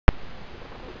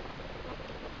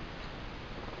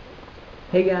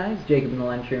Hey guys, Jacob in the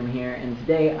lunchroom here, and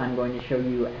today I'm going to show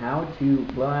you how to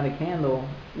blow out a candle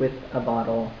with a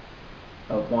bottle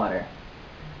of water.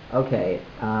 Okay,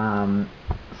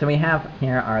 so we have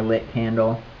here our lit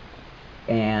candle,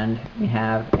 and we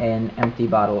have an empty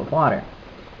bottle of water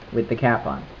with the cap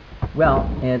on.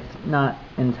 Well, it's not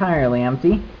entirely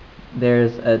empty.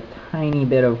 There's a tiny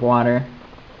bit of water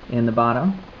in the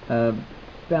bottom,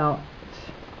 about,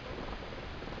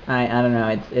 I don't know,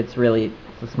 it's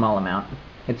a small amount.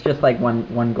 It's just like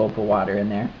one gulp of water in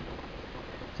there.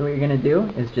 So what you're going to do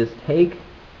is just take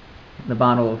the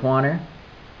bottle of water.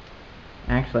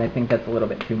 Actually, I think that's a little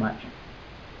bit too much.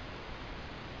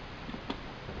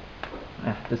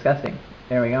 Disgusting.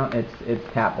 There we go. It's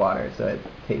tap water, so it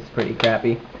tastes pretty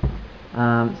crappy.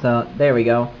 So there we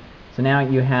go. So now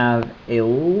you have a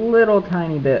little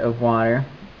tiny bit of water.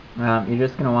 You're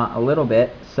just going to want a little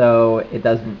bit so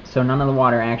none of the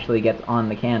water actually gets on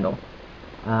the candle.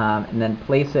 And then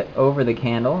place it over the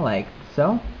candle like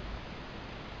so,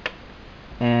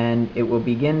 and it will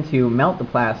begin to melt the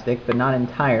plastic, but not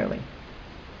entirely.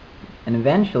 And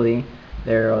eventually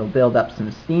there will build up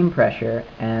some steam pressure,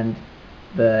 and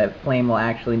the flame will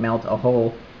actually melt a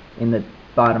hole in the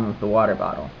bottom of the water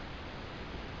bottle.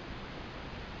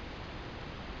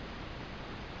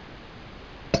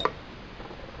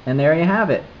 And there you have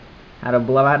it, how to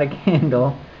blow out a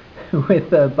candle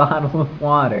with a bottle of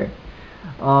water.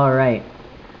 Alright,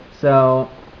 so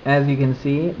as you can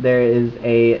see, there is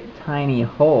a tiny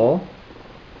hole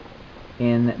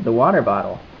in the water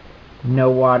bottle.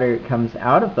 No water comes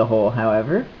out of the hole,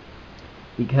 however,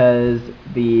 because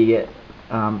the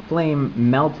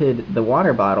flame melted the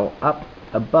water bottle up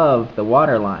above the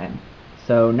water line.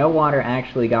 So no water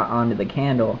actually got onto the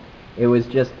candle. It was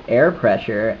just air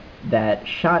pressure that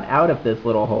shot out of this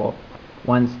little hole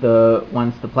once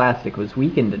the plastic was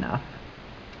weakened enough,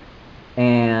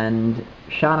 and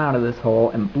shot out of this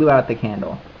hole and blew out the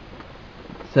candle.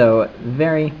 So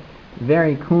very,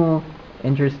 very cool,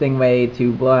 interesting way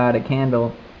to blow out a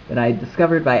candle that I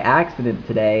discovered by accident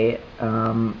today,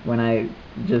 when I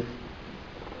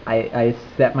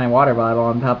set my water bottle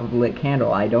on top of a lit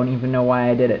candle. I don't even know why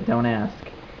I did it, don't ask.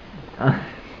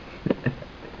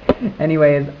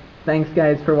 Anyways, thanks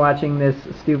guys for watching this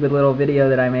stupid little video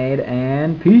that I made,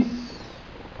 and peace!